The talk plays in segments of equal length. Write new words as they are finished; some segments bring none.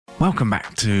Welcome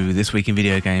back to This Week in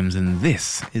Video Games, and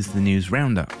this is the News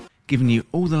Roundup, giving you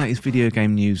all the latest video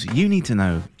game news you need to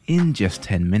know in just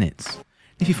 10 minutes.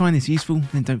 If you find this useful,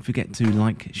 then don't forget to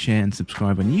like, share and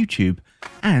subscribe on YouTube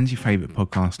and your favourite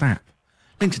podcast app.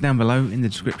 Links are down below in the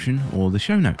description or the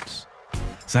show notes.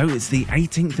 So it's the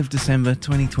 18th of December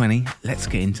 2020, let's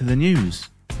get into the news.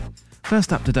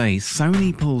 First up today,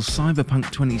 Sony pulls Cyberpunk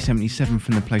 2077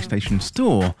 from the PlayStation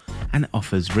Store and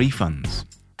offers refunds.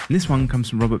 And this one comes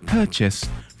from Robert Purchase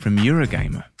from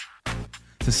Eurogamer.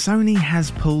 So Sony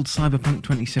has pulled Cyberpunk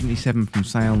 2077 from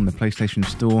sale on the PlayStation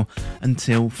Store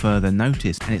until further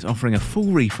notice, and it's offering a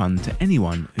full refund to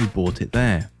anyone who bought it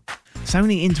there.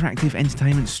 Sony Interactive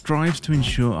Entertainment strives to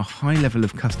ensure a high level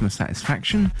of customer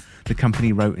satisfaction, the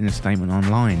company wrote in a statement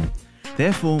online.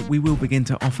 Therefore, we will begin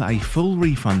to offer a full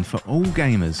refund for all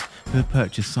gamers who have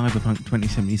purchased Cyberpunk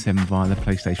 2077 via the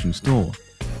PlayStation Store.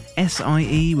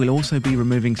 SIE will also be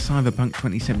removing Cyberpunk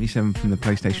 2077 from the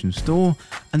PlayStation Store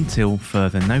until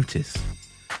further notice.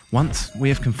 Once we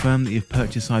have confirmed that you've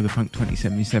purchased Cyberpunk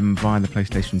 2077 via the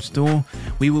PlayStation Store,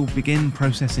 we will begin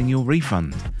processing your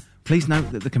refund. Please note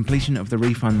that the completion of the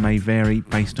refund may vary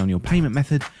based on your payment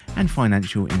method and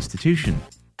financial institution.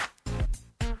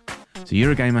 So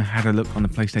Eurogamer had a look on the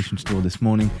PlayStation Store this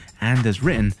morning, and as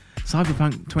written,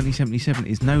 Cyberpunk 2077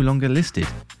 is no longer listed.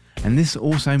 And this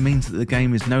also means that the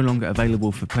game is no longer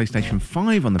available for PlayStation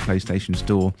 5 on the PlayStation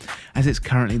Store, as it's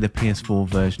currently the PS4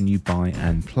 version you buy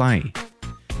and play.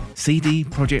 CD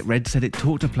Projekt Red said it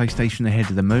talked to PlayStation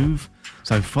ahead of the move,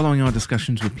 so following our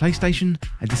discussions with PlayStation,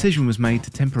 a decision was made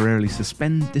to temporarily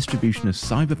suspend distribution of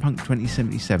Cyberpunk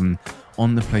 2077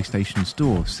 on the PlayStation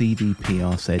Store,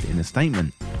 CDPR said in a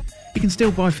statement. You can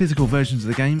still buy physical versions of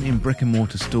the game in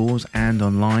brick-and-mortar stores and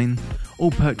online.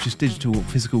 All purchased digital or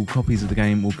physical copies of the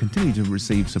game will continue to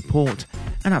receive support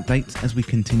and updates as we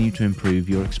continue to improve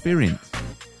your experience.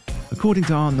 According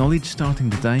to our knowledge, starting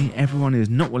today, everyone who is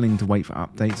not willing to wait for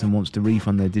updates and wants to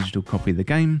refund their digital copy of the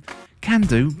game can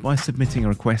do by submitting a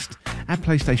request at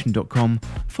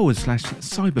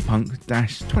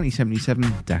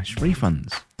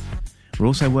playstation.com/cyberpunk-2077-refunds. We're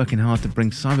also working hard to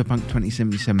bring Cyberpunk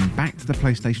 2077 back to the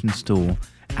PlayStation Store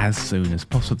as soon as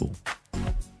possible.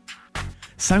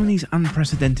 Sony's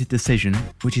unprecedented decision,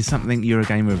 which is something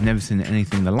Eurogamer have never seen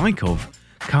anything the like of,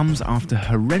 comes after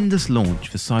horrendous launch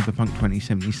for Cyberpunk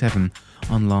 2077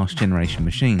 on last generation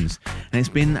machines, and it's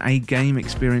been a game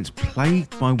experience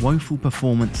plagued by woeful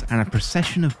performance and a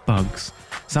procession of bugs,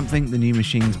 something the new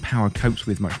machine's power copes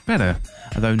with much better,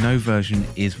 although no version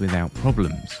is without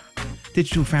problems.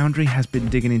 Digital Foundry has been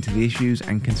digging into the issues,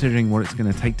 and considering what it's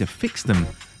going to take to fix them,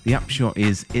 the upshot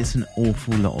is it's an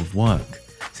awful lot of work.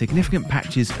 Significant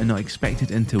patches are not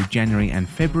expected until January and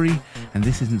February, and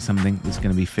this isn't something that's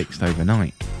going to be fixed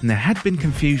overnight. And there had been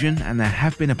confusion and there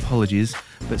have been apologies,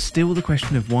 but still the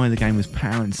question of why the game was put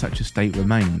out in such a state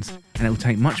remains, and it will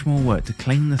take much more work to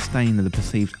clean the stain of the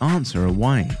perceived answer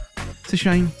away. It's a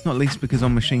shame, not least because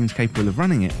on machines capable of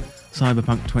running it,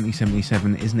 Cyberpunk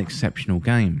 2077 is an exceptional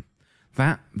game.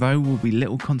 That, though, will be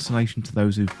little consolation to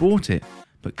those who've bought it,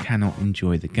 but cannot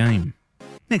enjoy the game.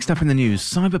 Next up in the news,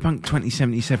 Cyberpunk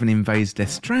 2077 invades Death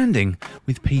Stranding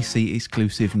with PC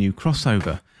exclusive new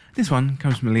crossover. This one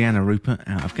comes from Liana Rupert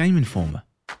out of Game Informer.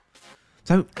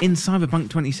 So, in Cyberpunk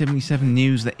 2077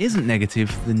 news that isn't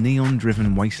negative, the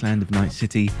neon-driven wasteland of Night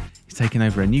City is taking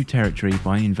over a new territory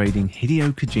by invading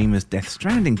Hideo Kojima's Death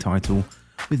Stranding title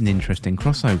with an interesting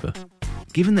crossover.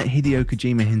 Given that Hideo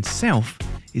Kojima himself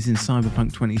is in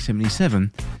Cyberpunk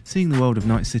 2077, seeing the world of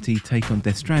Night City take on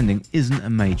Death Stranding isn't a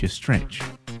major stretch.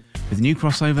 With a new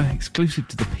crossover exclusive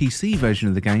to the PC version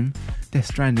of the game, Death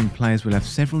Stranding players will have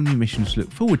several new missions to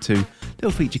look forward to that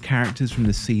will feature characters from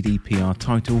the CDPR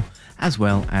title, as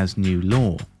well as new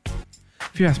lore.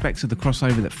 A few aspects of the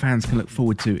crossover that fans can look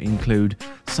forward to include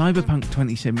Cyberpunk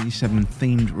 2077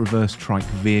 themed reverse trike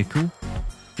vehicle.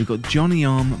 We've got Johnny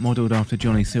Arm modelled after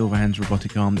Johnny Silverhand's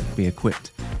robotic arm that can be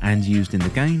equipped and used in the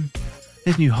game.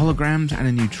 There's new holograms and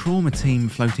a new Trauma Team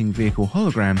floating vehicle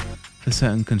hologram for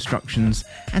certain constructions,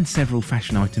 and several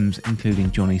fashion items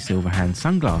including Johnny Silverhand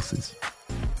sunglasses.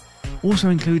 Also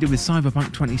included with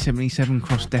Cyberpunk 2077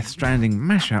 Cross Death Stranding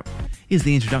mashup is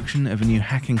the introduction of a new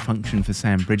hacking function for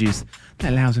Sam Bridges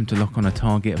that allows him to lock on a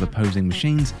target of opposing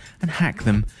machines and hack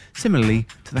them, similarly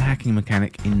to the hacking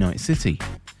mechanic in Night City.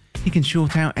 He can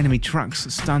short out enemy trucks,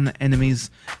 stun enemies,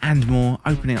 and more,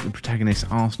 opening up the protagonist's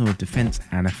arsenal of defense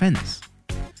and offense.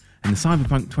 And the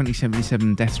Cyberpunk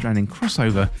 2077 Death Stranding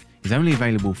crossover is only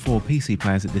available for PC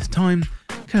players at this time,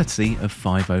 courtesy of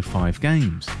 505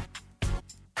 Games.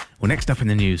 Well, next up in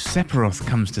the news, Sephiroth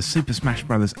comes to Super Smash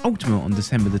Bros. Ultimate on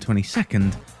December the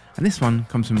 22nd, and this one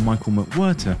comes from Michael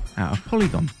McWhirter out of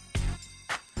Polygon.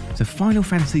 So Final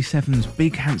Fantasy VII's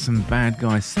big handsome bad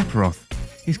guy Sephiroth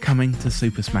is coming to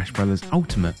Super Smash Bros.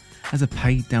 Ultimate as a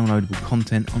paid downloadable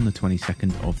content on the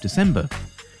 22nd of December.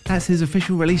 That's his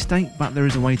official release date, but there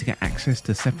is a way to get access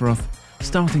to Sephiroth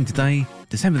starting today,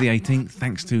 December the 18th,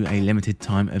 thanks to a limited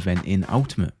time event in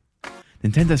Ultimate.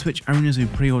 Nintendo Switch owners who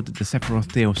pre-ordered the Sephiroth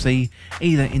DLC,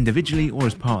 either individually or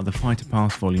as part of the Fighter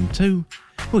Pass Volume 2,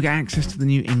 will get access to the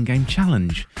new in-game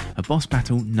challenge, a boss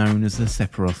battle known as the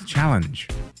Sephiroth Challenge.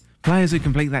 Players who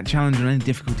complete that challenge on any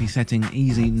difficulty setting,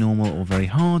 easy, normal or very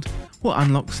hard, will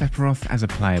unlock Sephiroth as a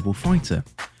playable fighter.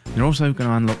 They're also going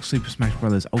to unlock Super Smash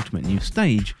Bros. Ultimate New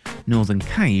Stage, Northern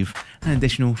Cave, and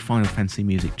additional Final Fantasy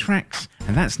music tracks,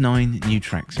 and that's 9 new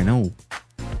tracks in all.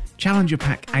 Challenger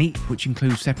Pack 8, which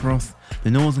includes Sephiroth, the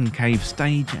Northern Cave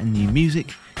stage and new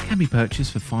music, can be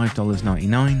purchased for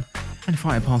 $5.99, and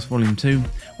Fighter Pass Volume 2,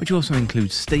 which also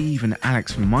includes Steve and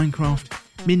Alex from Minecraft,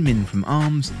 Min Min from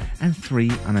ARMS, and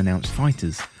 3 unannounced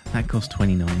fighters. That costs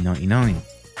 $29.99.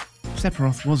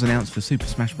 Sephiroth was announced for Super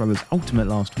Smash Bros. Ultimate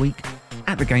last week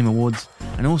at the Game Awards,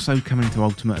 and also coming to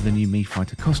Ultimate are the new Mii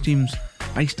Fighter costumes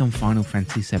based on Final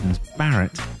Fantasy VII's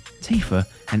Barret, Tifa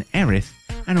and Aerith,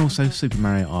 and also Super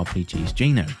Mario RPG's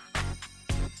Geno.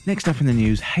 Next up in the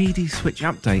news, Hades Switch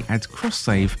Update adds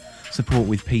cross-save support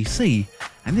with PC,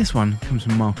 and this one comes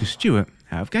from Marcus Stewart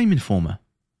out of Game Informer.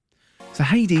 So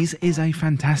Hades is a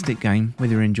fantastic game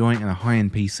whether you're enjoying it on a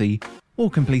high-end PC or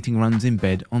completing runs in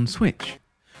bed on Switch.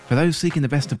 For those seeking the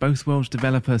best of both worlds,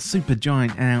 developer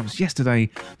Supergiant announced yesterday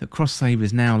that cross-save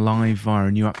is now live via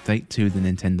a new update to the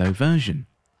Nintendo version.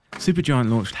 Supergiant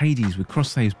launched Hades with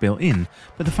cross-saves built in,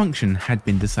 but the function had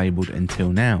been disabled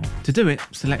until now. To do it,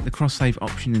 select the cross-save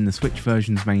option in the Switch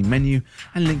version's main menu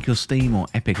and link your Steam or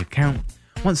Epic account.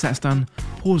 Once that's done,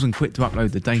 pause and quit to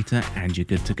upload the data and you're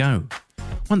good to go.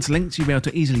 Once linked, you'll be able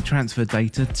to easily transfer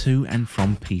data to and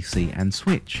from PC and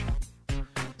Switch.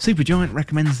 Supergiant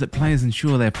recommends that players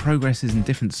ensure their progress is in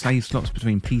different save slots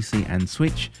between PC and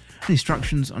Switch, and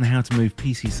instructions on how to move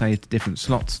PC saves to different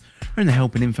slots are in the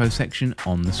help and info section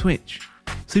on the Switch.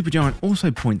 Supergiant also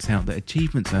points out that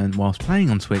achievements earned whilst playing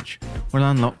on Switch will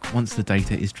unlock once the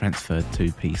data is transferred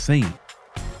to PC.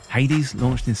 Hades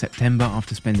launched in September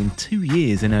after spending 2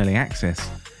 years in early access,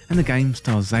 and the game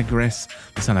stars Zagreus,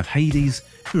 the son of Hades,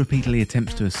 who repeatedly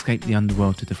attempts to escape the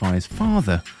underworld to defy his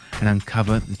father and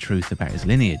uncover the truth about his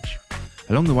lineage.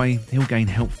 Along the way, he'll gain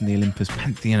help from the Olympus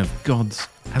pantheon of gods,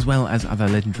 as well as other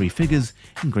legendary figures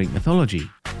in Greek mythology.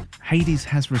 Hades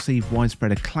has received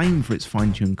widespread acclaim for its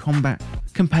fine-tuned combat,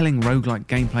 compelling roguelike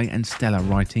gameplay and stellar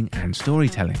writing and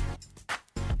storytelling.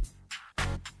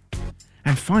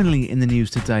 And finally in the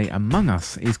news today, Among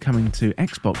Us is coming to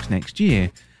Xbox next year,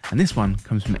 and this one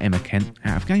comes from Emma Kent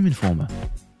out of Game Informer.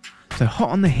 So hot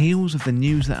on the heels of the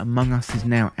news that Among Us is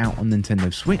now out on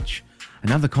Nintendo Switch,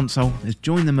 another console has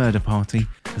joined the murder party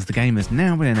as the game has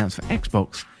now been announced for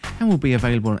Xbox and will be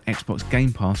available on Xbox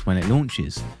Game Pass when it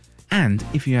launches. And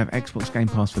if you have Xbox Game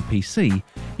Pass for PC,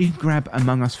 you can grab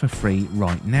Among Us for free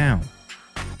right now.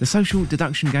 The social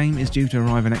deduction game is due to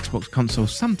arrive on Xbox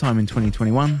consoles sometime in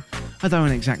 2021, although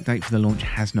an exact date for the launch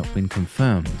has not been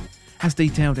confirmed. As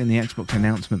detailed in the Xbox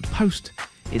announcement post,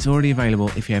 it's already available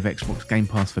if you have Xbox Game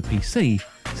Pass for PC,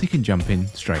 so you can jump in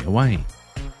straight away.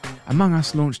 Among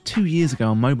Us launched 2 years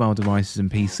ago on mobile devices and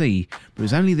PC, but it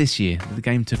was only this year that the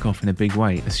game took off in a big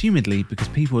way, assumedly because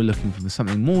people were looking for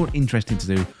something more interesting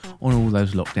to do on all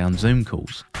those lockdown Zoom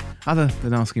calls, other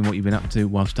than asking what you've been up to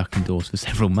while stuck indoors for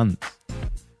several months.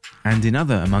 And in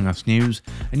other Among Us news,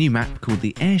 a new map called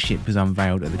The Airship was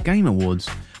unveiled at the Game Awards,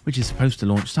 which is supposed to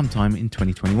launch sometime in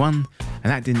 2021,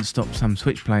 and that didn't stop some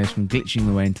Switch players from glitching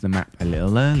their way into the map a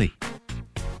little early.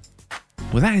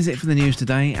 Well, that is it for the news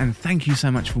today, and thank you so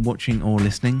much for watching or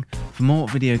listening. For more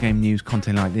video game news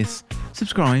content like this,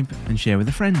 subscribe and share with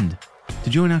a friend. To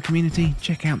join our community,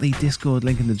 check out the Discord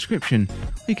link in the description,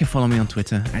 or you can follow me on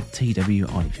Twitter at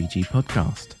TWIVG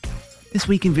Podcast. This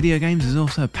Week in Video Games is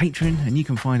also a Patreon, and you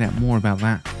can find out more about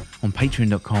that on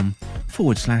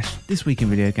patreon.com/This Week in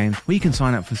Video Games, where you can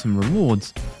sign up for some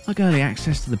rewards like early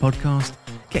access to the podcast,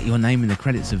 get your name in the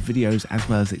credits of videos as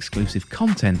well as exclusive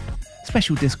content,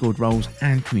 special Discord roles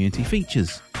and community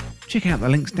features. Check out the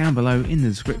links down below in the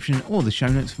description or the show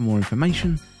notes for more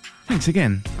information. Thanks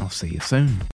again, I'll see you soon.